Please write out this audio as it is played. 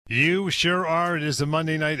You sure are. It is a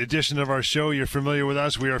Monday night edition of our show. You're familiar with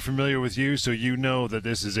us. We are familiar with you, so you know that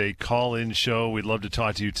this is a call-in show. We'd love to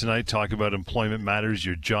talk to you tonight, talk about employment matters,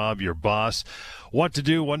 your job, your boss, what to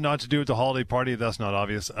do, what not to do at the holiday party. That's not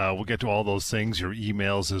obvious. We'll get to all those things, your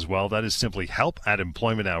emails as well. That is simply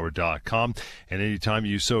help@employmenthour.com. And anytime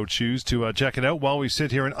you so choose to check it out while we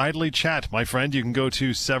sit here and idly chat, my friend, you can go to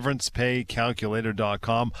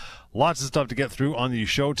severancepaycalculator.com. Lots of stuff to get through on the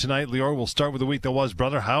show tonight. Lior, we'll start with the week that was.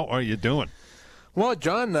 Brother, how are you doing? Well,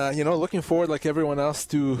 John, looking forward like everyone else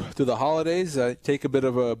to the holidays. Take a bit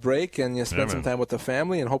of a break and spend some time with the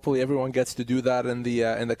family, and hopefully everyone gets to do that in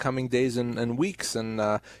the coming days and weeks. And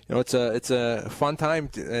it's a fun time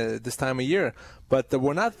this time of year. But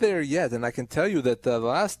we're not there yet, and I can tell you that the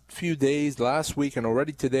last few days, last week, and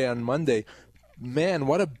already today on Monday, man,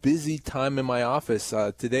 what a busy time in my office.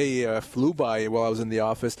 Today flew by while I was in the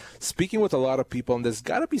office, speaking with a lot of people, and there's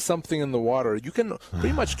got to be something in the water. You can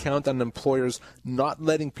pretty much count on employers not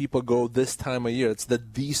letting people go this time of year. It's the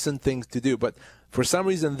decent thing to do. But for some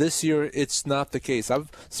reason this year, it's not the case. I've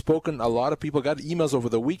spoken a lot of people, got emails over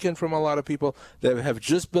the weekend from a lot of people that have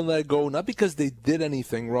just been let go, not because they did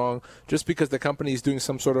anything wrong, just because the company is doing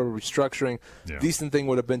some sort of restructuring. Yeah. Decent thing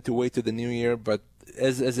would have been to wait to the new year, but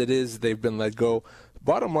as it is, they've been let go.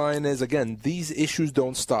 Bottom line is, again, these issues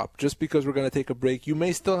don't stop. Just because we're going to take a break, you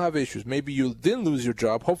may still have issues. Maybe you didn't lose your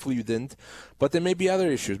job. Hopefully you didn't. But there may be other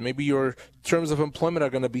issues. Maybe your terms of employment are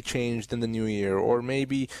going to be changed in the new year. Or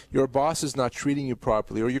maybe your boss is not treating you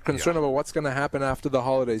properly. Or you're concerned about what's going to happen after the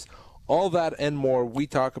holidays. All that and more we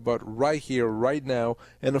talk about right here, right now.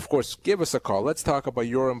 And, of course, give us a call. Let's talk about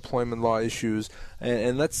your employment law issues,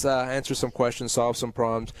 and let's answer some questions, solve some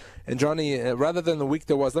problems. And, Johnny, rather than the week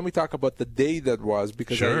that was, let me talk about the day that was,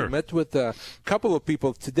 because I met with a couple of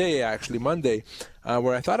people today, actually, Monday,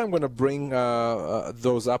 where I thought I'm going to bring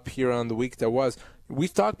those up here on the week that was.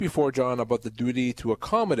 We've talked before, John, about the duty to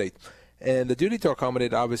accommodate. And the duty to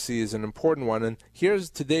accommodate, obviously, is an important one. And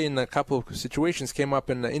here's today, in a couple of situations, came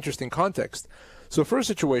up in an interesting context. So first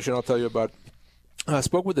situation I'll tell you about, I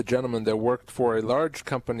spoke with a gentleman that worked for a large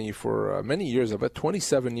company for many years, about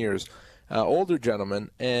 27 years, older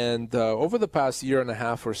gentleman. And over the past year and a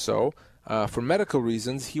half or so, for medical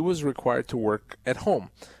reasons, he was required to work at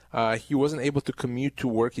home. He wasn't able to commute to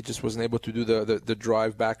work. He just wasn't able to do the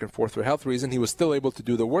drive back and forth for health reason. He was still able to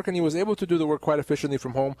do the work, and he was able to do the work quite efficiently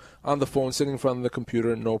from home on the phone, sitting in front of the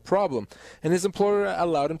computer, no problem. And his employer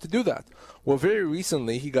allowed him to do that. Well, very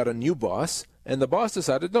recently, he got a new boss, and the boss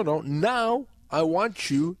decided, no, now I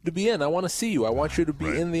want you to be in. I want to see you. I want you to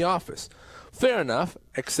be in the office. Fair enough,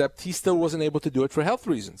 except he still wasn't able to do it for health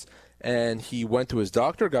reasons. And he went to his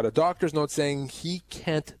doctor, got a doctor's note saying he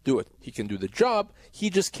can't do it. He can do the job, he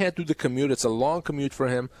just can't do the commute. It's a long commute for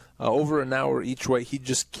him, over an hour each way. He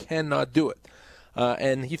just cannot do it.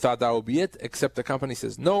 And he thought that would be it, except the company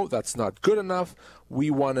says, no, that's not good enough. We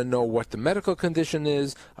want to know what the medical condition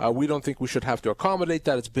is. We don't think we should have to accommodate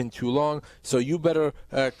that. It's been too long. So you better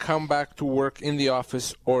come back to work in the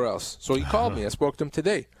office or else. So he called me. I spoke to him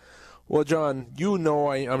today. Well, John, you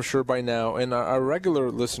know, I'm sure by now, and our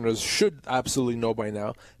regular listeners should absolutely know by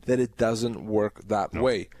now, that it doesn't work that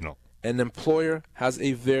way. No. An employer has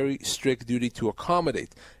a very strict duty to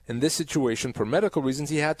accommodate. In this situation, for medical reasons,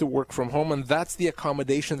 he had to work from home, and that's the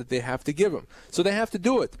accommodation that they have to give him. So they have to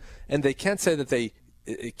do it. And they can't say that they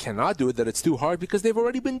cannot do it, that it's too hard, because they've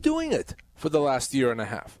already been doing it for the last year and a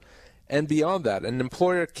half. And beyond that, an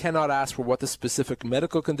employer cannot ask for what the specific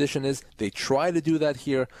medical condition is. They try to do that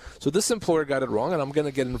here. So this employer got it wrong, and I'm going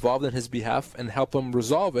to get involved in his behalf and help him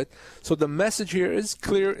resolve it. So the message here is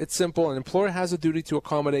clear. It's simple. An employer has a duty to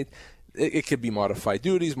accommodate. It could be modified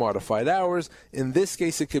duties, modified hours. In this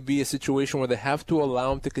case, it could be a situation where they have to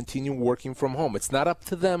allow him to continue working from home. It's not up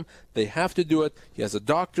to them. They have to do it. He has a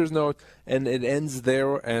doctor's note, and it ends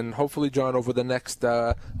there. And hopefully, John, over the next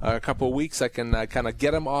couple of weeks, I can kind of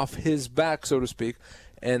get him off his back, so to speak,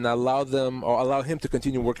 and allow him to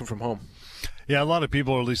continue working from home. Yeah, a lot of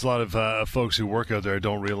people, or at least a lot of folks who work out there,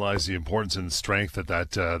 don't realize the importance and strength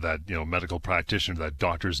that medical practitioner, that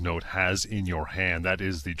doctor's note has in your hand. That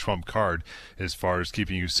is the trump card as far as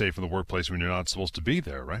keeping you safe in the workplace when you're not supposed to be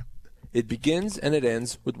there, right? It begins and it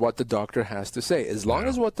ends with what the doctor has to say. As long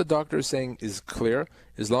as what the doctor is saying is clear,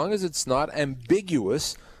 as long as it's not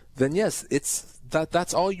ambiguous, then yes,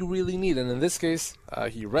 that's all you really need. And in this case,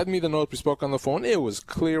 he read me the note. We spoke on the phone. It was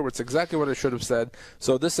clear. It's exactly what I should have said.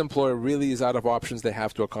 So this employer really is out of options. They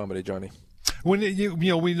have to accommodate, Johnny. When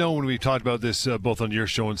we know when we've talked about this both on your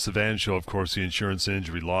show and Savan's show, of course, the insurance and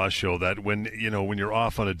injury law show, that when you're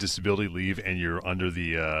off on a disability leave and you're under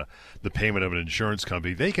the payment of an insurance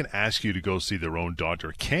company, they can ask you to go see their own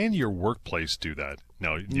doctor. Can your workplace do that?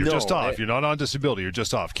 No, you're just off. You're not on disability. You're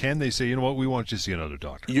just off. Can they say, you know what, we want you to see another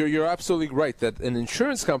doctor? You're absolutely right that an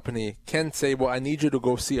insurance company can say, well, I need you to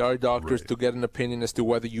go see our doctors to get an opinion as to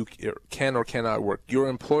whether you can or cannot work. Your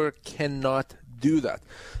employer cannot do that.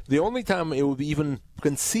 The only time it would be even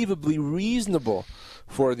conceivably reasonable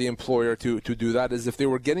for the employer to do that is if they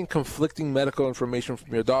were getting conflicting medical information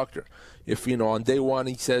from your doctor. If, on day one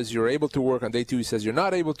he says you're able to work, on day two he says you're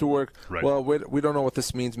not able to work, well, we don't know what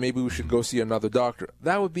this means. Maybe we should go see another doctor.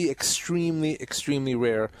 That would be extremely, extremely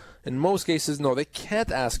rare. In most cases, no, they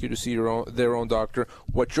can't ask you to see their own doctor.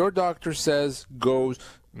 What your doctor says goes.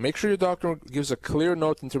 Make sure your doctor gives a clear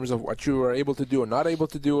note in terms of what you are able to do and not able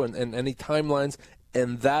to do and any timelines,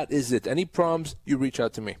 and that is it. Any problems, you reach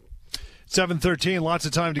out to me. 7:13, lots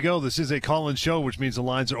of time to go. This is a call-in show, which means the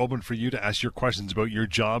lines are open for you to ask your questions about your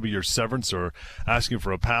job or your severance or asking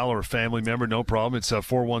for a pal or a family member. No problem. It's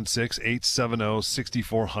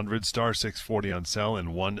 416-870-6400, star 640 on cell,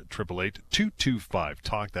 and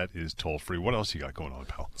 1-888-225-TALK. That is toll-free. What else you got going on,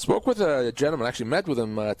 pal? Spoke with a gentleman, actually met with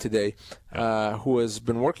him today, who has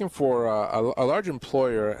been working for a large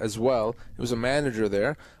employer as well. He was a manager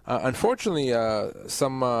there. Unfortunately,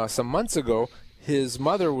 some months ago, his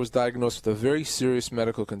mother was diagnosed with a very serious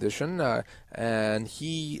medical condition, and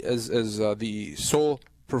he, as the sole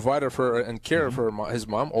provider for and carer for his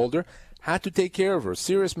mom, older, had to take care of her.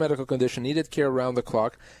 Serious medical condition, needed care around the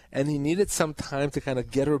clock, and he needed some time to kind of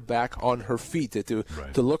get her back on her feet, to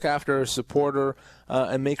look after her, support her,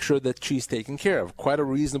 and make sure that she's taken care of. Quite a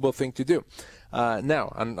reasonable thing to do.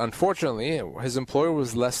 Now, unfortunately, his employer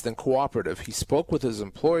was less than cooperative. He spoke with his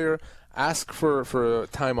employer, asked for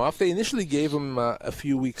time off. They initially gave him a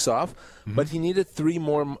few weeks off, but he needed 3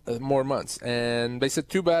 more months. And they said,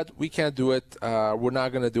 too bad, we can't do it. We're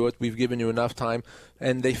not going to do it. We've given you enough time.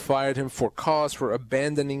 And they fired him for cause for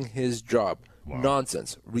abandoning his job. Wow.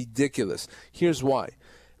 Nonsense. Ridiculous. Here's why.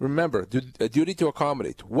 Remember, a duty to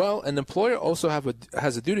accommodate. Well, an employer also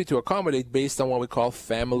has a duty to accommodate based on what we call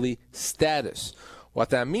family status. What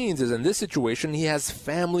that means is, in this situation, he has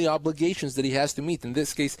family obligations that he has to meet. In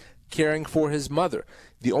this case, caring for his mother.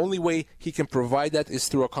 The only way he can provide that is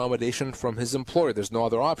through accommodation from his employer. There's no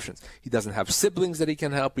other options. He doesn't have siblings that he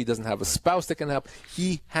can help. He doesn't have a spouse that can help.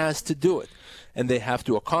 He has to do it. And they have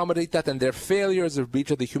to accommodate that, and their failure is a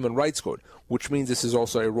breach of the Human Rights Code, which means this is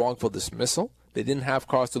also a wrongful dismissal. They didn't have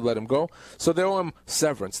cause to let him go, so they owe him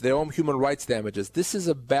severance. They owe him human rights damages. This is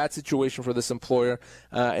a bad situation for this employer,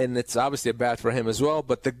 and it's obviously bad for him as well.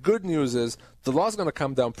 But the good news is the law is going to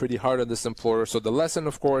come down pretty hard on this employer. So the lesson,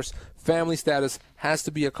 of course, family status has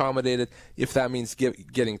to be accommodated. If that means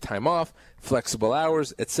getting time off, flexible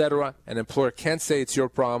hours, etc., an employer can't say it's your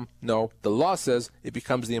problem. No, the law says it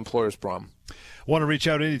becomes the employer's problem. Want to reach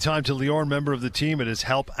out anytime to Lior, member of the team. It is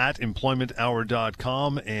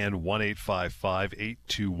help@employmenthour.com and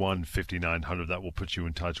 1-855-821-5900. That will put you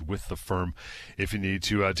in touch with the firm if you need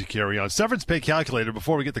to carry on. Severance pay calculator.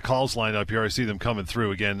 Before we get the calls lined up here, I see them coming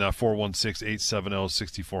through. Again,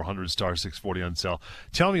 416-870-6400, star 640 on cell.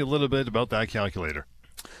 Tell me a little bit about that calculator.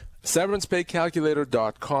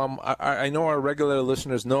 SeverancePayCalculator.com. I know our regular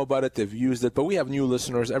listeners know about it. They've used it, but we have new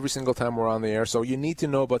listeners every single time we're on the air. So you need to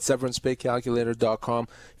know about SeverancePayCalculator.com.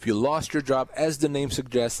 If you lost your job, as the name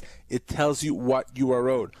suggests, it tells you what you are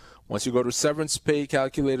owed. Once you go to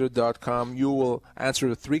SeverancePayCalculator.com, you will answer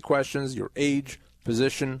the 3 questions: your age,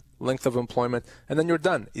 position, length of employment, and then you're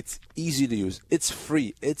done. It's easy to use. It's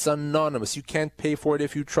free. It's anonymous. You can't pay for it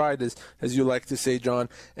if you try this, as you like to say, John.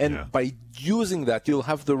 And by using that, you'll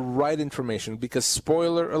have the right information, because,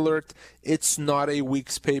 spoiler alert, it's not a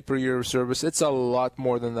week's pay per year of service. It's a lot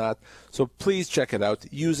more than that. So please check it out.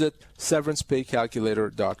 Use it,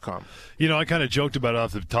 SeverancePayCalculator.com. You know, I kind of joked about it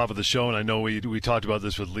off the top of the show, and I know we talked about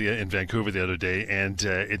this with Leah in Vancouver the other day, and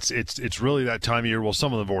it's really that time of year. Well,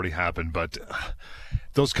 some of them have already happened, but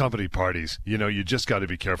those company parties, you just got to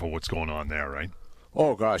be careful what's going on there, right?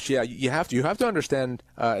 Oh gosh, yeah, you have to understand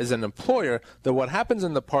as an employer that what happens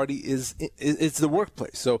in the party is the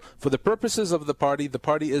workplace. So for the purposes of the party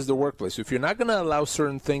is the workplace. So if you're not going to allow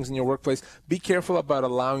certain things in your workplace, be careful about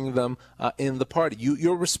allowing them in the party.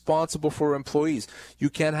 You're responsible for employees. You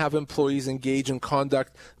can't have employees engage in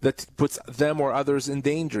conduct that puts them or others in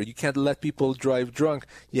danger. You can't let people drive drunk.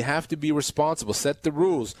 You have to be responsible. Set the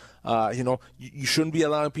rules. You shouldn't be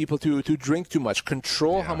allowing people to drink too much.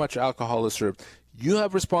 Control how much alcohol is served. You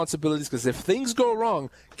have responsibilities, because if things go wrong,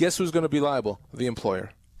 guess who's going to be liable? The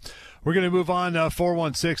employer. We're going to move on.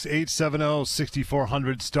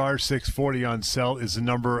 416-870-6400 star 640 on cell is the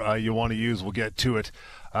number you want to use. We'll get to it.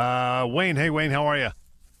 Wayne. Hey, Wayne. How are you?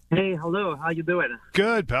 Hey, hello. How you doing?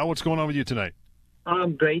 Good, pal. What's going on with you tonight?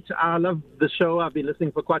 Great. I love the show. I've been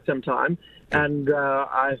listening for quite some time, and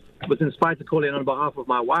I was inspired to call in on behalf of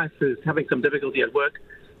my wife, who's having some difficulty at work.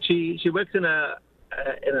 She works in a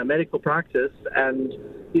medical practice, and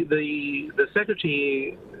the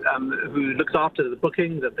secretary who looks after the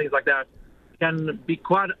bookings and things like that can be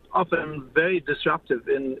quite often very disruptive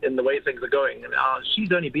in the way things are going. And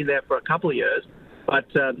she's only been there for a couple of years, but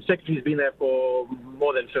the secretary's been there for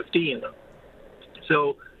more than 15.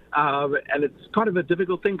 So. And it's kind of a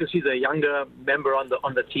difficult thing because she's a younger member on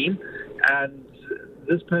the team, and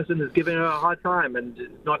this person is giving her a hard time and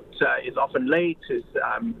is often late, is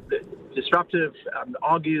disruptive,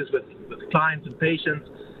 argues with clients and patients,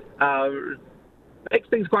 makes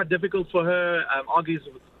things quite difficult for her, argues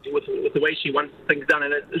with the way she wants things done,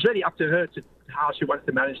 and it's really up to her to how she wants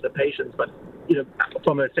to manage the patients. But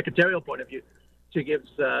from a secretarial point of view, she gives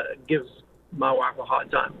my wife a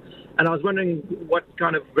hard time. And I was wondering what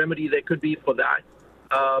kind of remedy there could be for that.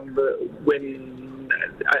 And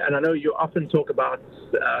I know you often talk about,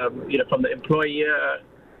 from the employer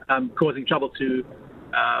causing trouble to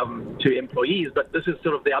employees, but this is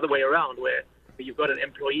sort of the other way around, where you've got an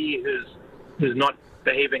employee who's not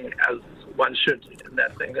behaving as one should in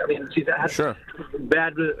that thing. I mean, she's had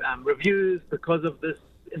bad reviews because of this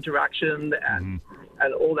interaction and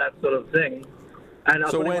all that sort of thing.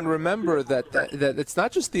 So, Wayne, remember that it's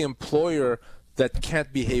not just the employer that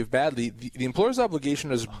can't behave badly. The employer's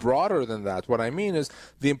obligation is broader than that. What I mean is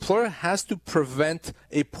the employer has to prevent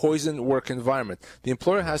a poisoned work environment. The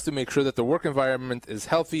employer has to make sure that the work environment is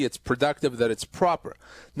healthy, it's productive, that it's proper.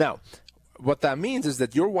 Now, what that means is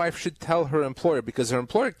that your wife should tell her employer, because her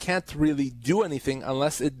employer can't really do anything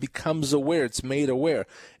unless it becomes aware, it's made aware.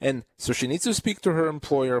 And so she needs to speak to her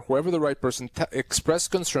employer, whoever the right person, express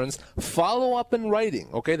concerns, follow up in writing.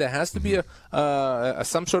 Okay, there has to be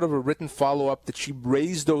some sort of a written follow-up that she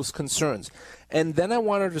raised those concerns. And then I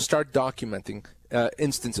want her to start documenting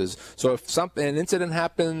instances. So if an incident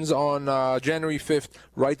happens on January 5th,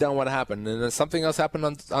 write down what happened. And then something else happened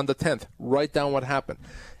on the 10th, write down what happened.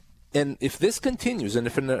 And if this continues, and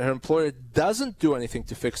if her employer doesn't do anything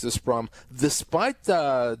to fix this problem, despite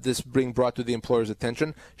this being brought to the employer's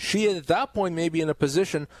attention, she at that point may be in a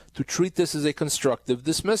position to treat this as a constructive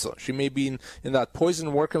dismissal. She may be in that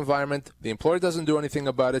poison work environment. The employer doesn't do anything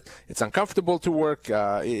about it. It's uncomfortable to work.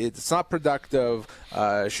 It's not productive.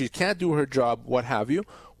 She can't do her job, what have you.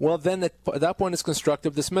 Well, then at that point, it's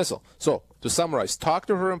constructive dismissal. So, to summarize, talk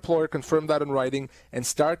to her employer, confirm that in writing, and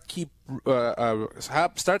start keeping a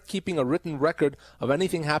written record of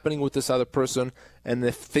anything happening with this other person. And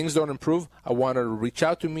if things don't improve, I want her to reach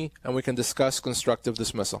out to me, and we can discuss constructive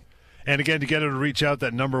dismissal. And again, to get her to reach out,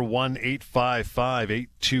 that number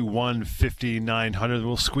 1-855-821-5900.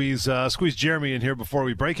 We'll squeeze Jeremy in here before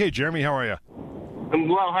we break. Hey, Jeremy, how are you? I'm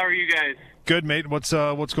well. How are you guys? Good, mate. What's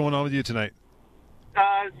going on with you tonight?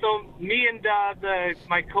 So me and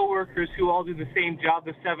my coworkers, who all do the same job,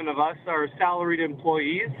 the 7 of us, are salaried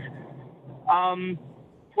employees.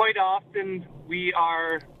 Quite often we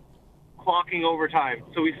are clocking overtime.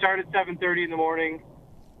 So we start at 7:30 in the morning.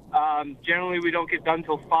 Generally we don't get done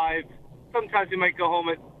till 5. Sometimes we might go home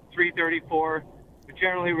at 3:30, 4, but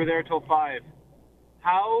generally we're there till 5.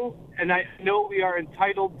 How, and I know we are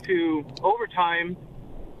entitled to overtime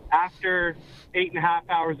after 8.5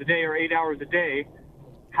 hours a day or 8 hours a day.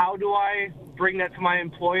 How do I bring that to my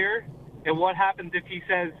employer? And what happens if he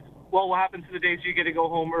says, well, what happens to the days you get to go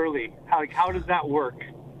home early? How does that work?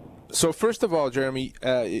 So first of all, Jeremy,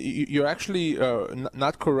 you're actually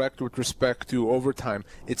not correct with respect to overtime.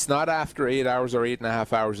 It's not after 8 hours or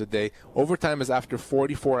 8.5 hours a day. Overtime is after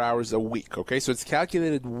 44 hours a week, okay? So it's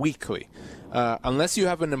calculated weekly. Unless you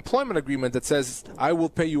have an employment agreement that says, I will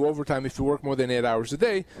pay you overtime if you work more than 8 hours a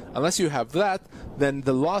day, unless you have that, then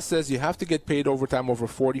the law says you have to get paid overtime over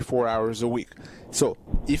 44 hours a week. So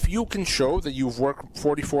if you can show that you've worked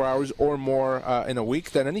 44 hours or more in a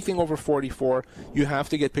week, then anything over 44, you have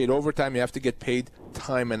to get paid overtime. You have to get paid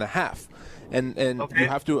time and a half. And okay.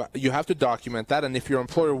 you have to document that, and if your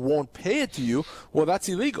employer won't pay it to you, well, that's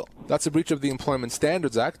illegal. That's a breach of the Employment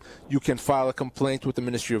Standards Act. You can file a complaint with the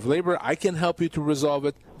Ministry of Labor. I can help you to resolve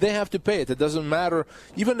it. They have to pay it. It doesn't matter.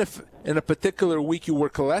 Even if in a particular week you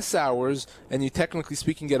work less hours and you technically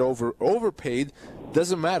speaking get overpaid,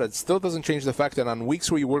 doesn't matter. It still doesn't change the fact that on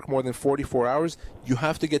weeks where you work more than 44 hours, you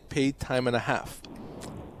have to get paid time and a half.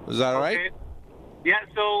 Is that all right? Yeah,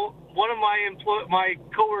 so one of my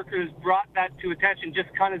coworkers brought that to attention,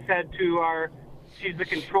 just kind of said to our she's the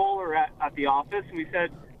controller at the office, and we said,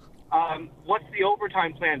 what's the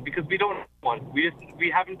overtime plan? Because we don't have one.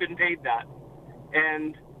 We haven't been paid that.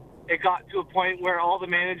 And it got to a point where all the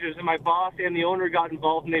managers and my boss and the owner got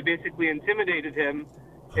involved, and they basically intimidated him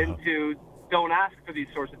into don't ask for these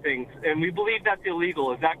sorts of things. And we believe that's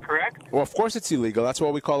illegal. Is that correct? Well, of course it's illegal. That's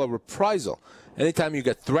what we call a reprisal. Anytime you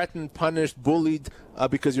get threatened, punished, bullied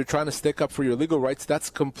because you're trying to stick up for your legal rights, that's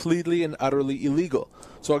completely and utterly illegal.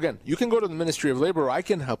 So again, you can go to the Ministry of Labor. I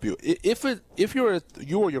can help you. If you or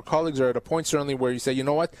your colleagues are at a point certainly where you say, you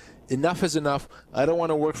know what, enough is enough. I don't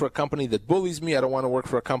want to work for a company that bullies me. I don't want to work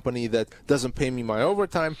for a company that doesn't pay me my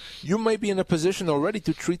overtime. You might be in a position already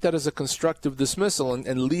to treat that as a constructive dismissal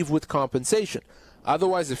and leave with compensation.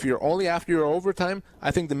 Otherwise, if you're only after your overtime,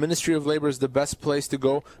 I think the Ministry of Labor is the best place to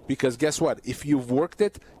go, because guess what? If you've worked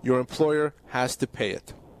it, your employer has to pay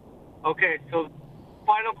it. Okay, so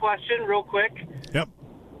final question real quick. Yep.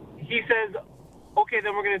 He says, okay,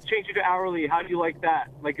 then we're going to change you to hourly. How do you like that?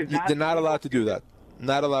 They're not allowed to do that.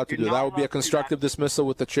 Not allowed to do that. That would be a constructive dismissal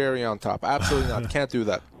with the cherry on top. Absolutely not. Can't do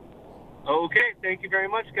that. Okay, thank you very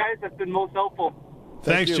much, guys. That's been most helpful.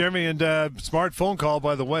 Thanks, Jeremy, and smart phone call,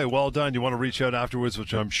 by the way. Well done. You want to reach out afterwards,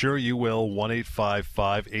 which I'm sure you will,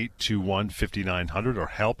 1-855-821-5900 or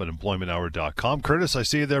help at employmenthour.com. Curtis, I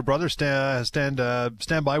see you there, brother. Stand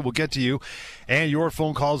by. We'll get to you and your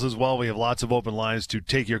phone calls as well. We have lots of open lines to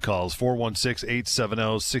take your calls.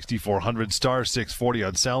 416-870-6400, star 640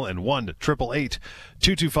 on cell, and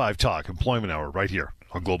 1-888-225-TALK. Employment Hour right here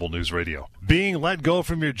on Global News Radio. Being let go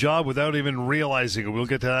from your job without even realizing it. We'll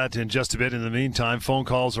get to that in just a bit. In the meantime, phone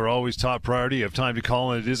calls are always top priority. You have time to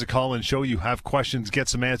call, and it is a call-in show. You have questions, get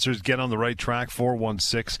some answers, get on the right track.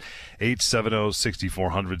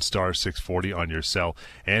 416-870-6400, star 640 on your cell.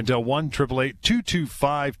 And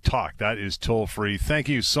 1-888-225-TALK. That is toll-free. Thank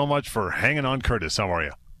you so much for hanging on, Curtis. How are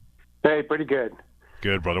you? Hey, pretty good.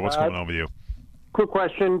 Good, brother. What's going on with you? Quick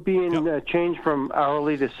question. Being changed from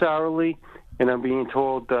hourly to salary, and I'm being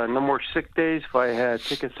told no more sick days. If I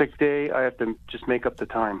take a sick day, I have to just make up the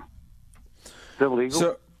time. Is that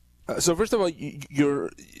legal? So first of all,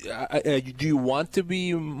 do you want to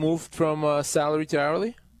be moved from salary to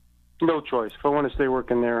hourly? No choice. If I want to stay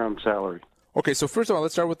working there, I'm salary. Okay, so first of all,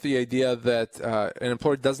 let's start with the idea that an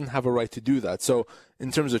employer doesn't have a right to do that. So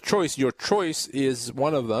in terms of choice, your choice is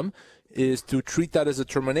one of them, is to treat that as a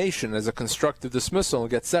termination, as a constructive dismissal,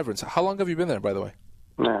 and get severance. How long have you been there, by the way?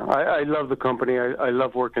 No, I love the company. I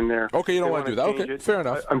love working there. Okay, you don't want to do that. Okay, fair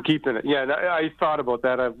enough. I'm keeping it. Yeah, I thought about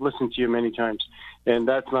that. I've listened to you many times, and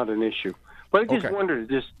that's not an issue. But I just wondered,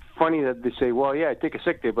 it's just funny that they say, well, yeah, take a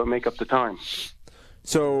sick day, but make up the time.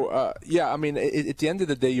 So, I mean, at the end of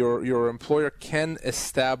the day, your employer can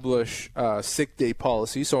establish sick day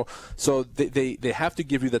policy. So they have to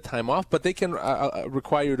give you the time off, but they can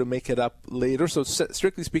require you to make it up later. So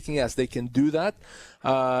strictly speaking, yes, they can do that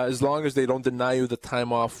as long as they don't deny you the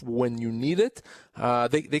time off when you need it.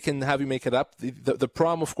 They can have you make it up. The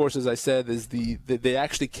problem, of course, as I said, is they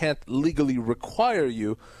actually can't legally require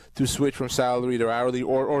you to switch from salary to hourly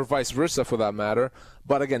or vice versa for that matter.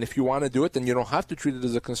 But again, if you want to do it, then you don't have to treat it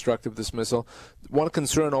as a constructive dismissal. One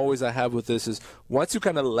concern always I have with this is once you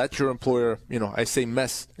kind of let your employer, I say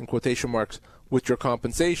mess in quotation marks, with your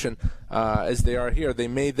compensation, as they are here, they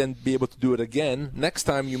may then be able to do it again. Next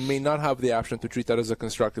time, you may not have the option to treat that as a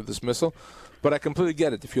constructive dismissal. But I completely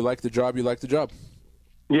get it. If you like the job, you like the job.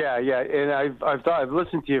 Yeah, and I've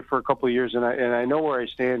listened to you for a couple of years, and I know where I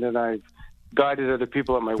stand, and I've guided other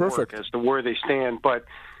people at my work as to where they stand. But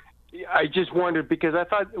I just wondered, because I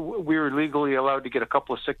thought we were legally allowed to get a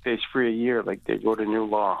couple of sick days free a year, like they wrote a new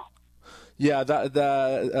law. Yeah,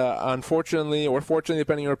 unfortunately, or fortunately,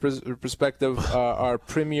 depending on your perspective, our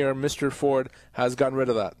premier, Mr. Ford, has gotten rid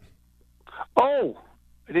of that. Oh,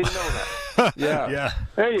 I didn't know that. Yeah.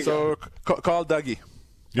 There you go. So call Dougie.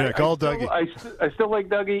 Yeah, call Dougie. I still like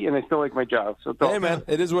Dougie, and I still like my job. So hey, man,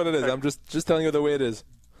 it is what it is. I'm just telling you the way it is.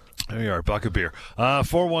 There you are, buck of beer.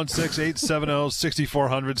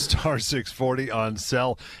 416-870-6400, star 640 on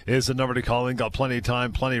cell is the number to call in. Got plenty of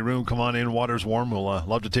time, plenty of room. Come on in, water's warm. We'll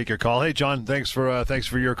love to take your call. Hey, John, thanks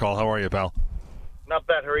for your call. How are you, pal? Not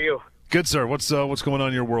bad. How are you? Good, sir. What's going on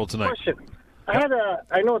in your world tonight? Question.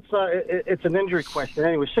 I know it's an injury question.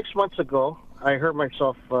 Anyway, 6 months ago, I hurt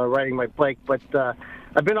myself riding my bike, but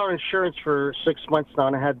I've been on insurance for 6 months now,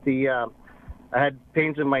 and I had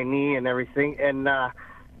pains in my knee and everything, and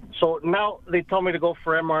so now they told me to go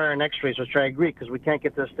for MRI and X-rays, which I agree because we can't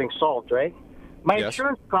get this thing solved, right? My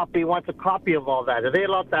insurance company wants a copy of all that. Are they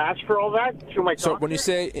allowed to ask for all that through my doctor? So when you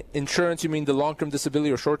say insurance, you mean the long-term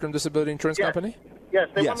disability or short-term disability insurance company? Yes,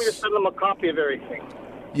 they want me to send them a copy of everything.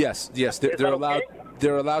 Yes, they're allowed.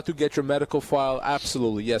 they're allowed to get your medical file.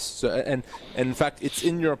 Absolutely, yes. So, and in fact, it's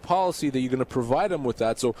in your policy that you're going to provide them with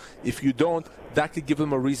that. So if you don't, that could give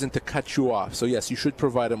them a reason to cut you off. So yes, you should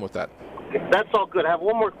provide them with that. That's all good. I have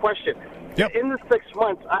one more question. Yep. In the 6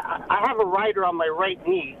 months, I have a rider on my right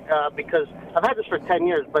knee because I've had this for 10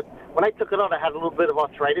 years, but when I took it out, I had a little bit of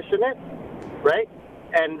arthritis in it, right?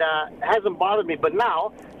 And it hasn't bothered me. But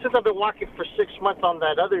now, since I've been walking for 6 months on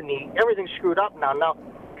that other knee, everything's screwed up now. Now,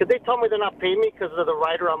 could they tell me they're not paying me because of the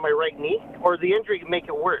rider on my right knee, or the injury can make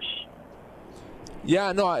it worse?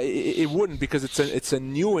 Yeah, no, it wouldn't, because it's a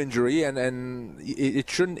new injury, and it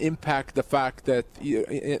shouldn't impact the fact that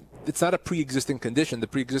it's not a pre-existing condition. The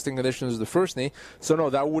pre-existing condition is the first knee, so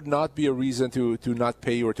no, that would not be a reason to not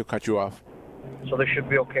pay you or to cut you off. So they should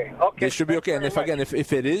be okay. Okay. They should be okay, and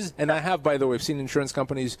if it is, and I have, by the way, I've seen insurance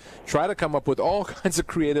companies try to come up with all kinds of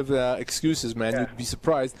creative excuses, man. You'd be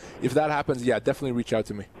surprised. If that happens, yeah, definitely reach out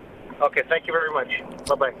to me. Okay, thank you very much.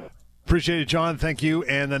 Bye-bye. Appreciate it, John. Thank you.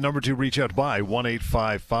 And the number to reach out by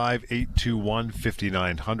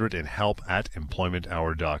 1-855-821-5900 and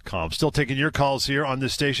help@employmenthour.com. Still taking your calls here on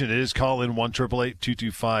this station. It is call in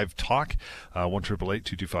 1-888-225-TALK.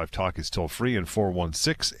 1-888-225-TALK is toll free, and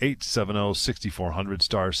 416-870-6400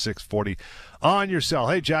 star 640 on your cell.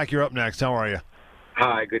 Hey, Jack, you're up next. How are you?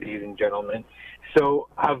 Hi, good evening, gentlemen. So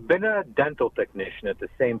I've been a dental technician at the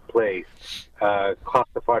same place,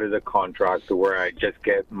 classified as a contractor, where I just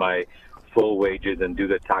get my full wages and do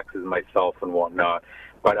the taxes myself and whatnot.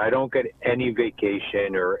 But I don't get any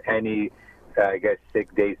vacation or any,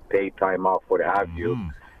 sick days, paid time off, what have you.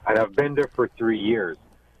 And I've been there for 3 years.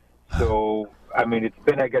 So, I mean, it's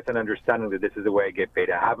been, an understanding that this is the way I get paid.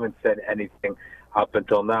 I haven't said anything up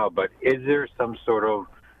until now, but is there some sort of,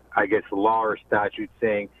 law or statute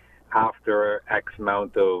saying after X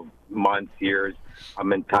amount of months, years,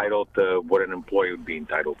 I'm entitled to what an employee would be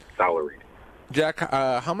entitled to, salary? Jack,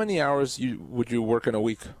 how many hours would you work in a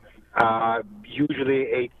week?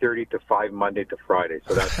 Usually 8:30 to 5, Monday to Friday.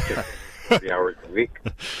 So that's just 3 hours a week.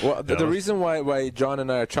 Well, the reason why John and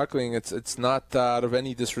I are chuckling, it's not out of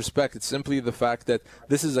any disrespect. It's simply the fact that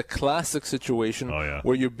this is a classic situation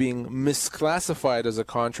where you're being misclassified as a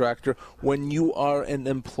contractor when you are an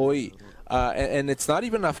employee. And it's not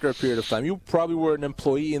even after a period of time. You probably were an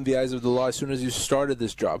employee in the eyes of the law as soon as you started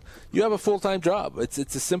this job. You have a full-time job. It's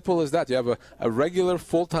as simple as that. You have a regular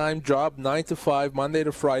full-time job, 9 to 5, Monday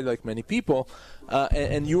to Friday, like many people,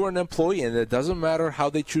 and you are an employee. And it doesn't matter how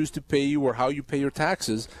they choose to pay you or how you pay your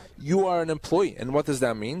taxes. You are an employee. And what does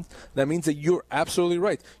that mean? That means that you're absolutely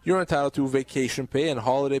right. You're entitled to vacation pay and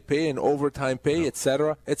holiday pay and overtime pay, et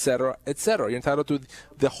cetera, et cetera, et cetera. You're entitled to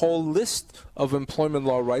the whole list of employment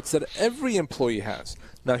law rights that every employee has.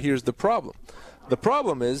 Now, here's the problem. The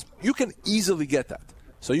problem is you can easily get that.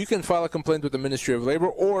 So you can file a complaint with the Ministry of Labor,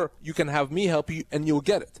 or you can have me help you and you'll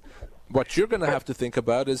get it. What you're going to have to think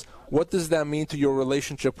about is, what does that mean to your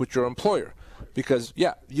relationship with your employer? Because,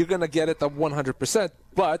 yeah, you're going to get it at 100%,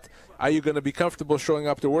 but are you going to be comfortable showing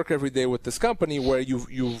up to work every day with this company where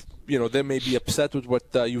they may be upset with what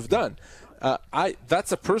you've done?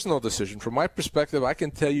 That's a personal decision. From my perspective, I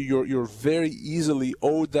can tell you you're very easily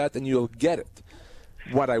owed that, and you'll get it.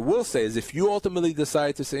 What I will say is, if you ultimately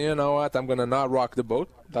decide to say, you know what, I'm going to not rock the boat,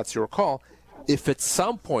 that's your call. If at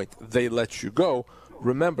some point they let you go,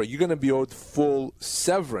 remember, you're going to be owed full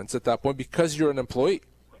severance at that point because you're an employee.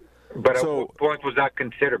 But at what point was that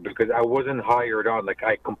considered? Because I wasn't hired on.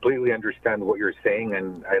 I completely understand what you're saying,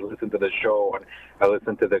 and I listen to the show, and I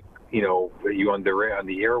listen to you on the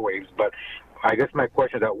airwaves. But I guess my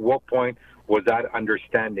question is, at what point was that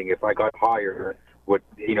understanding? If I got hired with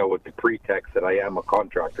the pretext that I am a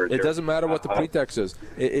contractor, it doesn't matter what the pretext is.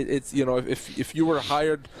 It's if you were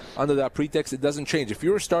hired under that pretext, it doesn't change. If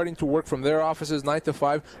you were starting to work from their offices 9 to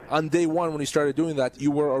 5 on day one, when you started doing that, you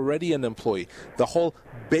were already an employee. The whole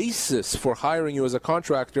basis for hiring you as a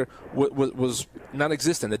contractor was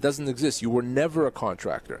non-existent. It doesn't exist. You were never a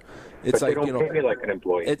contractor. It's but they don't pay me like an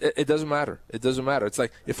employee. It doesn't matter. It doesn't matter. It's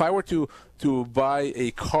like if I were to buy a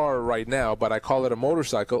car right now, but I call it a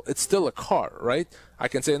motorcycle, it's still a car, right? I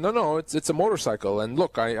can say no, it's a motorcycle, and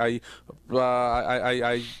look, I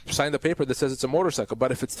signed a paper that says it's a motorcycle.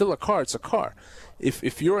 But if it's still a car, it's a car.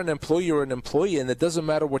 If you're an employee, you're an employee, and it doesn't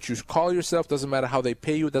matter what you call yourself, doesn't matter how they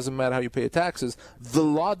pay you, it doesn't matter how you pay your taxes. The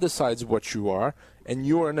law decides what you are, and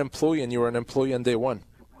you are an employee, and you're an employee on day one.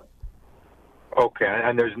 Okay,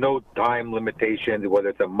 and there's no time limitation, whether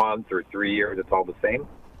it's a month or 3 years, it's all the same?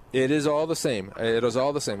 It is all the same. It is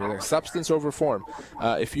all the same. It's substance over form.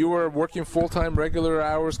 If you were working full-time, regular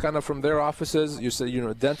hours, kind of from their offices, you say,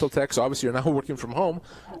 dental tech, so obviously you're now working from home,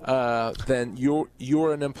 then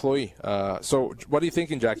you're an employee. So what are you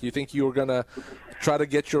thinking, Jack? You think you're going to try to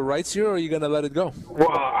get your rights here, or are you going to let it go?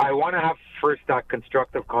 Well, I want to have first that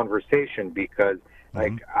constructive conversation because,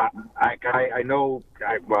 I know.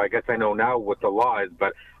 I guess I know now what the law is,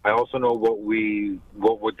 but I also know what we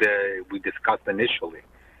discussed initially.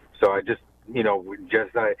 So I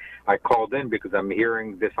called in because I'm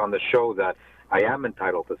hearing this on the show that I am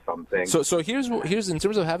entitled to something. So here's in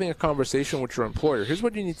terms of having a conversation with your employer, here's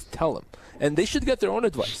what you need to tell them. And they should get their own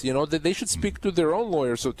advice. They should speak to their own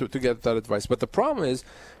lawyer to get that advice. But the problem is,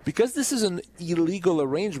 because this is an illegal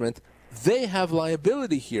arrangement, they have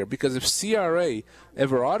liability here. Because if CRA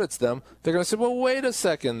ever audits them, they're going to say, well, wait a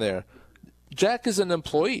second there. Jack is an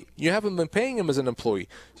employee. You haven't been paying him as an employee.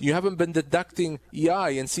 You haven't been deducting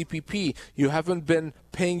EI and CPP. You haven't been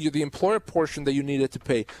paying you the employer portion that you needed to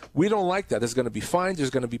pay. We don't like that. There's going to be fines. There's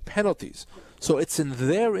going to be penalties. So it's in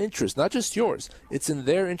their interest, not just yours. It's in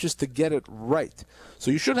their interest to get it right.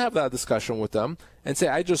 So you should have that discussion with them and say,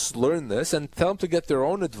 I just learned this, and tell them to get their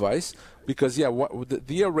own advice because,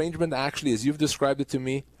 the arrangement actually, as you've described it to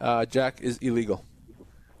me, Jack, is illegal.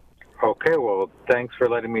 Okay, well, thanks for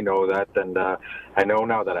letting me know that, and I know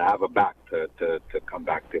now that I have a back to come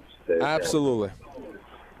back to. Absolutely.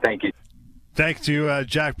 Thank you. Thanks to you,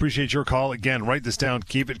 Jack. Appreciate your call. Again, write this down.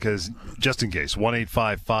 Keep it because just in case.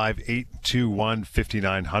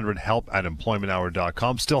 1-855-821-5900.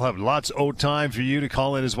 help@employmenthour.com. Still have lots of time for you to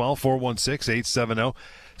call in as well.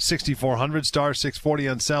 416-870-6400. Star 640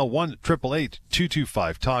 on cell.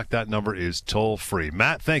 1-888-225-TALK. That number is toll free.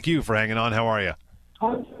 Matt, thank you for hanging on. How are you?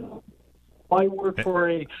 I work for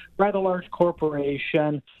a rather large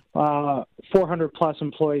corporation, 400-plus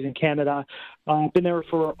employees in Canada. I've been there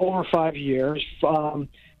for over 5 years.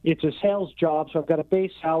 It's a sales job, so I've got a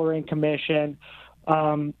base salary and commission.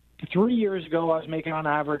 3 years ago, I was making on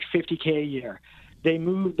average $50K a year. They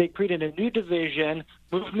created a new division,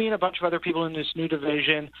 moved me and a bunch of other people in this new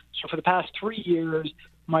division. So for the past 3 years,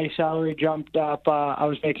 my salary jumped up. I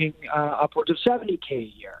was making upwards of $70K a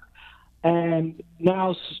year. And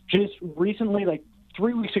now, just recently, like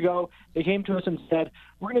 3 weeks ago, they came to us and said,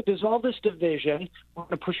 we're going to dissolve this division. We're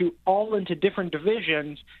going to push you all into different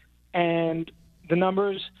divisions. And the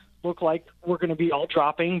numbers look like we're going to be all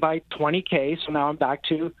dropping by $20K. So now I'm back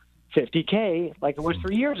to $50K like it was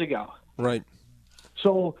 3 years ago. Right.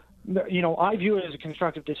 So, I view it as a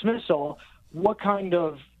constructive dismissal. What kind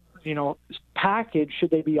of, package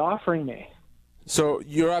should they be offering me? So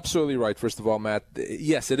you're absolutely right, first of all, Matt.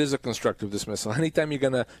 Yes, it is a constructive dismissal. Anytime you're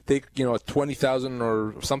going to take, a $20,000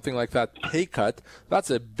 or something like that pay cut, that's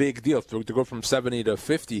a big deal. To go from 70 to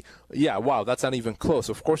 50, that's not even close.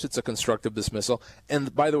 Of course it's a constructive dismissal.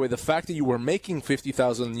 And by the way, the fact that you were making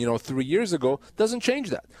 $50,000, 3 years ago doesn't change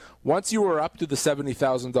that. Once you were up to the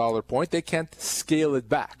 $70,000 point, they can't scale it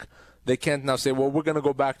back. They can't now say, well, we're going to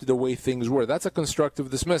go back to the way things were. That's a constructive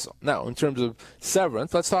dismissal. Now, in terms of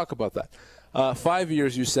severance, let's talk about that. 5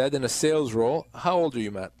 years, you said, in a sales role. How old are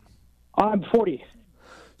you, Matt? I'm 40.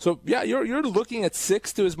 So, you're looking at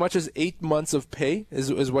 6 to as much as 8 months of pay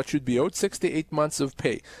is what you'd be owed, 6 to 8 months of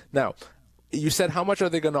pay. Now, you said how much are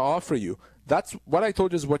they going to offer you? That's what I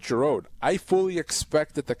told you is what you're owed. I fully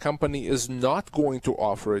expect that the company is not going to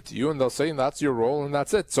offer it to you, and they'll say that's your role and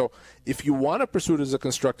that's it. So if you want to pursue it as a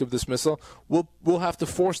constructive dismissal, we'll have to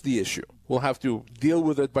force the issue. We'll have to deal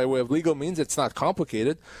with it by way of legal means. It's not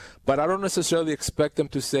complicated, but I don't necessarily expect them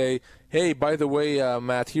to say, hey, by the way,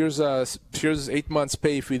 Matt, here's 8 months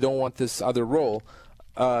pay if you don't want this other role.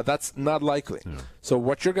 That's not likely. Yeah. So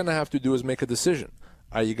what you're going to have to do is make a decision.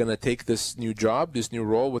 Are you going to take this new job, this new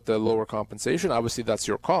role with the lower compensation? Obviously, that's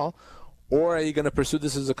your call. Or are you going to pursue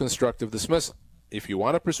this as a constructive dismissal? If you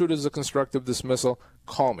want to pursue it as a constructive dismissal,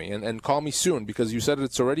 call me. And call me soon, because you said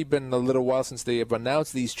it's already been a little while since they have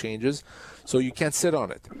announced these changes, so you can't sit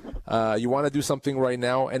on it. You want to do something right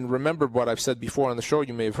now. And remember what I've said before on the show,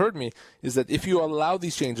 you may have heard me, is that if you allow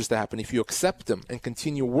these changes to happen, if you accept them and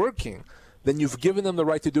continue working, then you've given them the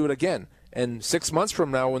right to do it again. And 6 months from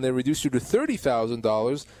now, when they reduce you to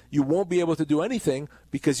 $30,000, you won't be able to do anything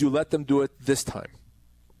because you let them do it this time.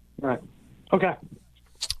 Right. Okay.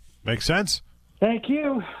 Makes sense. Thank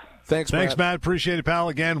you. Thanks, Matt. Appreciate it, pal.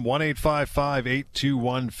 Again,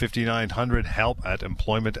 1-855-821-5900,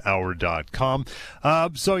 help@employmenthour.com.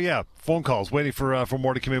 Phone calls. Waiting for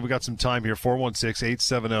more to come in. We got some time here.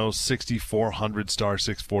 416-870-6400, star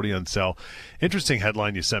 640 on cell. Interesting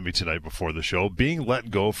headline you sent me tonight before the show. Being let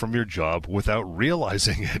go from your job without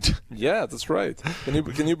realizing it. Yeah, that's right.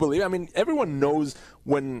 Can you believe? I mean, everyone knows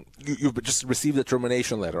when you've just received a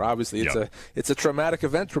termination letter. Obviously, it's a traumatic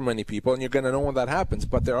event for many people, and you're going to know when that happens.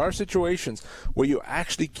 But there are situations where you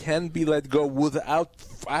actually can be let go without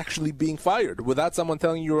actually being fired, without someone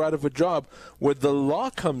telling you you're out of a job, where the law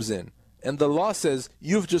comes in and the law says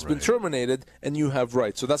you've just been terminated and you have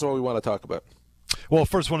rights. So that's what we want to talk about. Well,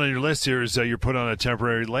 first one on your list here is you're put on a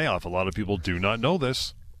temporary layoff. A lot of people do not know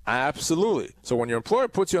this. Absolutely. So when your employer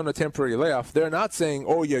puts you on a temporary layoff, they're not saying,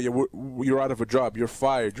 oh, yeah, you're out of a job, you're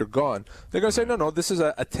fired, you're gone. They're going to say, no, this is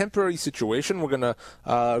a temporary situation. We're going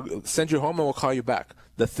to send you home and we'll call you back.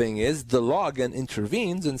 The thing is, the law again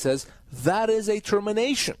intervenes and says that is a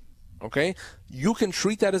termination. Okay? You can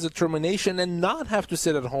treat that as a termination and not have to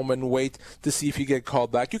sit at home and wait to see if you get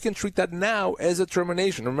called back. You can treat that now as a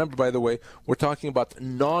termination. Remember, by the way, we're talking about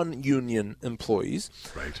non-union employees.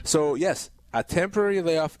 Right. So, yes, a temporary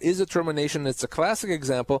layoff is a termination. It's a classic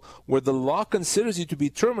example where the law considers you to be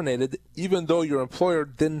terminated even though your employer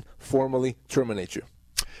didn't formally terminate you.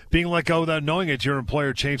 Being let go without knowing it, your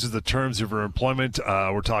employer changes the terms of your employment.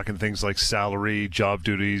 We're talking things like salary, job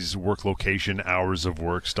duties, work location, hours of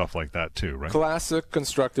work, stuff like that too, right? Classic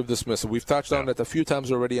constructive dismissal. We've touched on it a few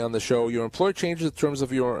times already on the show. Your employer changes the terms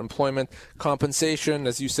of your employment, compensation,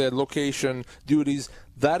 as you said, location, duties.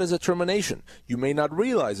 That is a termination. You may not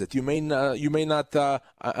realize it. You may not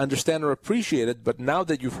understand or appreciate it, but now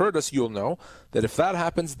that you've heard us, you'll know that if that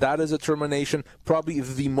happens, that is a termination, probably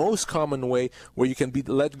the most common way where you can be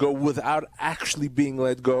let go without actually being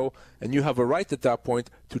let go, and you have a right at that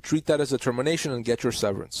point to treat that as a termination and get your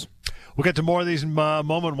severance. We'll get to more of these in a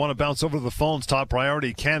moment. Want to bounce over to the phones. Top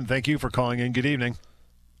priority. Ken, thank you for calling in. Good evening.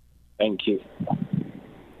 Thank you.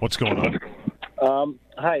 What's going on?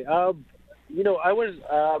 Hi.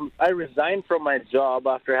 I resigned from my job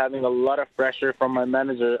after having a lot of pressure from my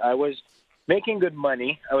manager. I was making good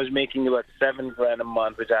money. I was making about $7,000 a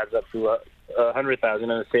month, which adds up to $100,000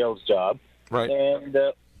 in a sales job. Right. And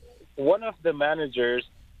one of the managers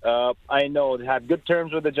I know had good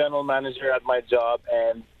terms with the general manager at my job,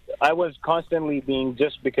 and I was constantly being,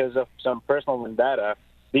 just because of some personal vendetta,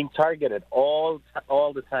 being targeted all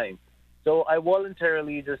the time. So I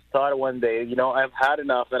voluntarily just thought one day, I've had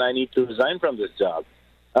enough and I need to resign from this job.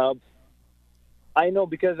 I know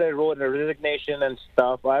because I wrote a resignation and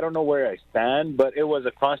stuff, I don't know where I stand, but it was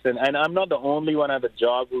a constant. And I'm not the only one at the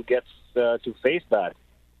job who gets to face that.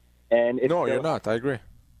 And no, you're not. I agree.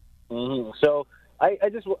 Mm-hmm. So I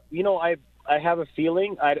just, I have a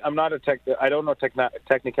feeling. I'm not I don't know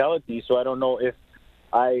technicality, so I don't know if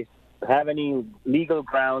I have any legal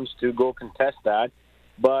grounds to go contest that.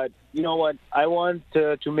 But you know what? I want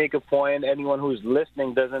to make a point. Anyone who's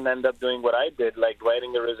listening doesn't end up doing what I did, like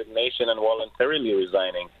writing a resignation and voluntarily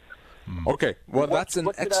resigning. Okay. Well, that's an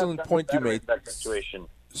excellent point you made. That situation.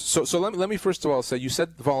 So let me first of all say, you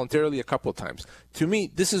said voluntarily a couple of times. To me,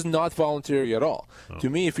 this is not voluntary at all. Oh. To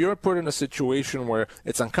me, if you're put in a situation where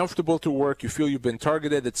it's uncomfortable to work, you feel you've been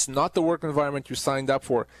targeted, it's not the work environment you signed up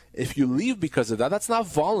for, if you leave because of that, that's not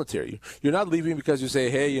voluntary. You're not leaving because you say,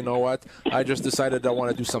 hey, you know what, I just decided I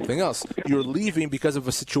want to do something else. You're leaving because of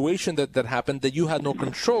a situation that happened that you had no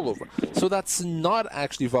control over. So that's not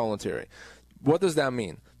actually voluntary. What does that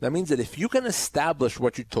mean? That means that if you can establish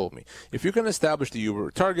what you told me, if you can establish that you were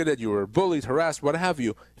targeted, you were bullied, harassed, what have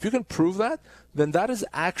you, if you can prove that, then that is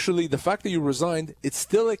actually, the fact that you resigned, it's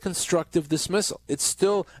still a constructive dismissal. It's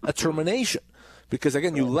still a termination. Because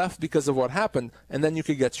again, you left because of what happened, and then you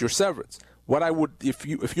could get your severance. What I would, if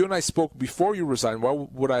you and I spoke before you resigned,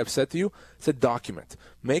 what would I have said to you? I said document.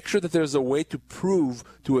 Make sure that there's a way to prove,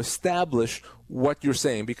 to establish what you're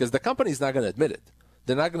saying, because the company's not going to admit it.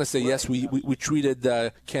 They're not going to say, yes, we treated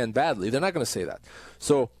Ken badly. They're not going to say that.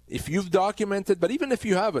 So if you've documented, but even if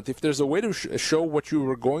you haven't, if there's a way to show what you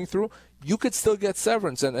were going through, you could still get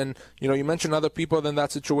severance. And you mentioned other people in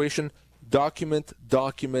that situation. Document.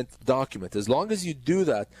 As long as you do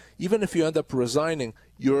that, even if you end up resigning,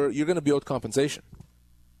 you're going to be owed compensation.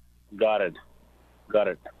 Got it.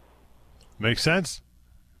 Makes sense.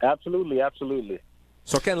 Absolutely.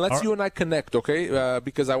 So, Ken, let's you and I connect, okay?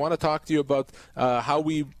 Because I want to talk to you about how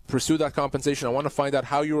we pursue that compensation. I want to find out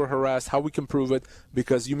how you were harassed, how we can prove it,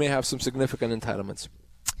 because you may have some significant entitlements.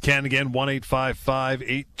 Ken, again,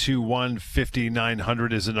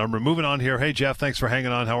 1-855-821-5900 is the number. Moving on here. Hey, Jeff, thanks for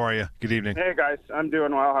hanging on. How are you? Good evening. Hey, guys. I'm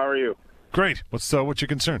doing well. How are you? Great. What's your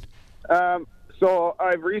concern? So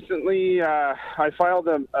I've recently I filed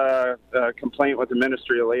a complaint with the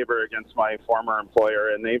Ministry of Labor against my former employer,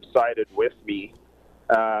 and they've sided with me.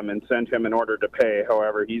 And sent him an order to pay.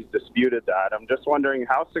 However, he's disputed that. I'm just wondering,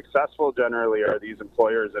 how successful generally are these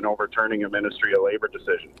employers in overturning a Ministry of Labor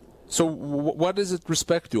decision? So what does it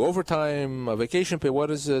respect to? Overtime, vacation pay,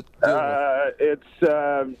 what is it? It's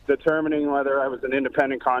determining whether I was an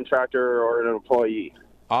independent contractor or an employee.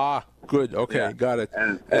 Ah, good. Okay, yeah. Got it.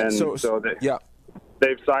 And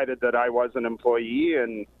they've sided that I was an employee,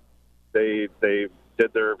 and they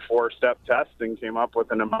did their 4-step test and came up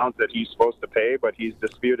with an amount that he's supposed to pay, but he's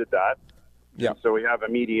disputed that. Yeah. So we have a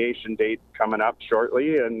mediation date coming up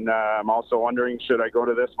shortly, and I'm also wondering, should I go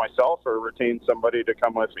to this myself or retain somebody to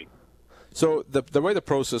come with me? So the way the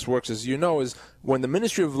process works, as you know, is when the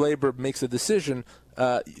Ministry of Labor makes a decision,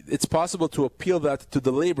 it's possible to appeal that to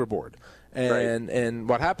the Labor Board. And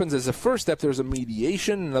what happens is the first step, there's a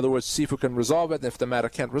mediation. In other words, see if we can resolve it. And if the matter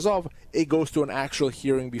can't resolve, it goes to an actual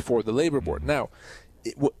hearing before the Labor Board. Now,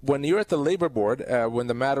 when you're at the Labor Board, when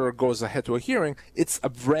the matter goes ahead to a hearing, it's a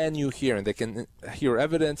brand new hearing. They can hear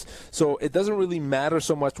evidence. So it doesn't really matter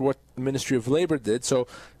so much what the Ministry of Labor did. So,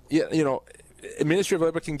 you know, Ministry of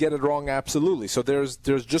Labor can get it wrong, absolutely. So there's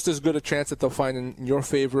just as good a chance that they'll find in your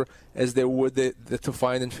favor as they would to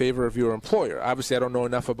find in favor of your employer. Obviously, I don't know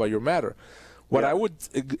enough about your matter. What I would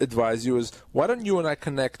advise you is, why don't you and I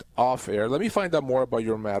connect off air? Let me find out more about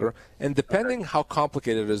your matter, and depending how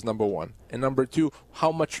complicated it is, number one, and number two,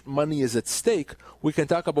 how much money is at stake, we can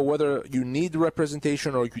talk about whether you need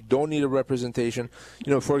representation or you don't need a representation.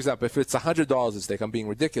 You know, for example, if it's $100 at stake, I'm being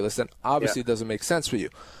ridiculous, then obviously it doesn't make sense for you.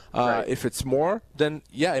 If it's more, then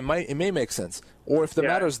it may make sense. Or if the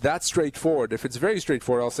matter is that straightforward, if it's very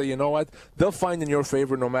straightforward, I'll say, you know what, they'll find in your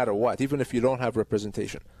favor no matter what, even if you don't have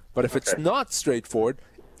representation. But if it's not straightforward,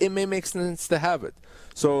 it may make sense to have it.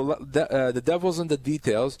 So the devil's in the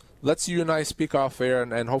details. Let's you and I speak off air,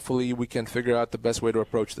 and hopefully we can figure out the best way to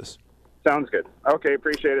approach this. Sounds good. Okay,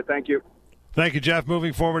 appreciate it. Thank you. Thank you, Jeff.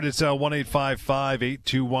 Moving forward, it's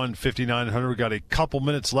 1-855-821-5900. We've got a couple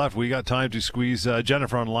minutes left. We got time to squeeze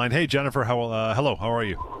Jennifer on the line. Hey, Jennifer. Hello. How are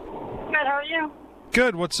you? Good. How are you?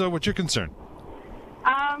 Good. What's your concern?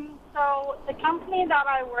 So the company that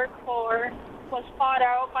I work for was bought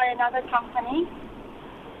out by another company,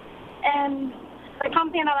 and the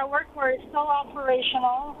company that I work for is still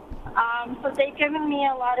operational. So they've given me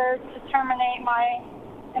a letter to terminate my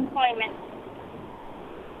employment.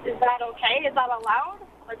 Is that okay? Is that allowed?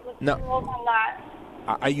 Like, what's the rules on that?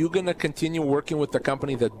 Are you going to continue working with the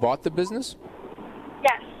company that bought the business?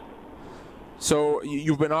 Yes. So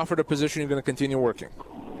you've been offered a position, you're going to continue working?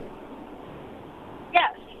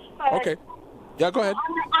 Yes. Okay. Yeah, go ahead.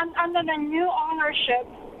 Under the new ownership,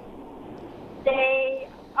 they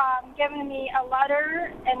given me a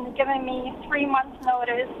letter and given me 3 months'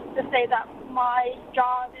 notice to say that my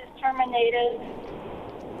job is terminated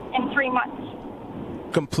in 3 months.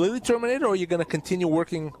 Completely terminated, or are you going to continue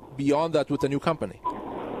working beyond that with the new company?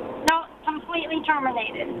 No, completely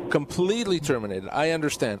terminated. Completely terminated. I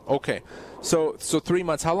understand. Okay. So 3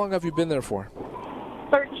 months. How long have you been there for?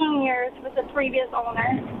 13 years with the previous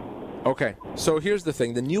owner. Okay. So here's the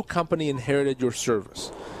thing. The new company inherited your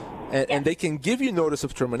service. And they can give you notice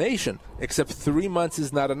of termination, except 3 months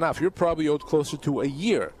is not enough. You're probably owed closer to a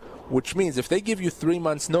year, which means if they give you 3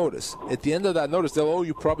 months notice, at the end of that notice, they'll owe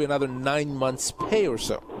you probably another 9 months pay or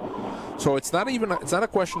so. So it's not a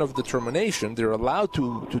question of the termination. They're allowed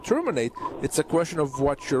to terminate. It's a question of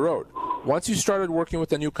what you're owed. Once you started working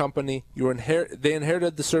with a new company, they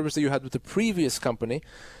inherited the service that you had with the previous company,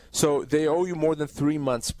 so they owe you more than 3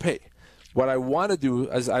 months pay. What I want to do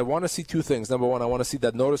is I want to see two things. Number one, I want to see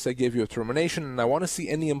that notice I gave you of termination, and I want to see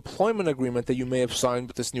any employment agreement that you may have signed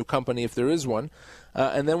with this new company, if there is one.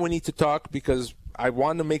 And then we need to talk, because I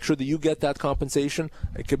want to make sure that you get that compensation.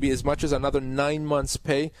 It could be as much as another 9 months'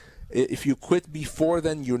 pay. If you quit before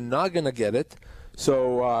then, you're not going to get it.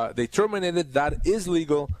 So they terminated. That is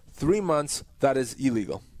legal. 3 months, that is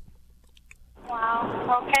illegal.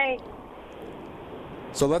 Wow. Okay.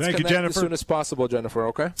 So let's connect as soon as possible, Jennifer,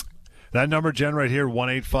 okay? That number, Jen, right here,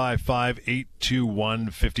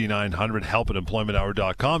 1-855-821-5900, help at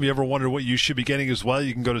employmenthour.com. You ever wonder what you should be getting as well?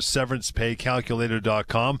 You can go to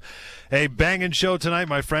severancepaycalculator.com. A banging show tonight,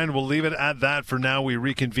 my friend. We'll leave it at that for now. We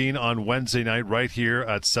reconvene on Wednesday night right here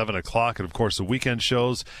at 7 o'clock. And, of course, the weekend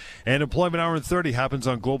shows. And Employment Hour in 30 happens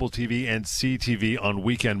on Global TV and CTV on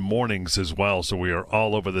weekend mornings as well. So we are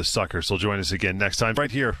all over this sucker. So join us again next time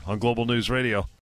right here on Global News Radio.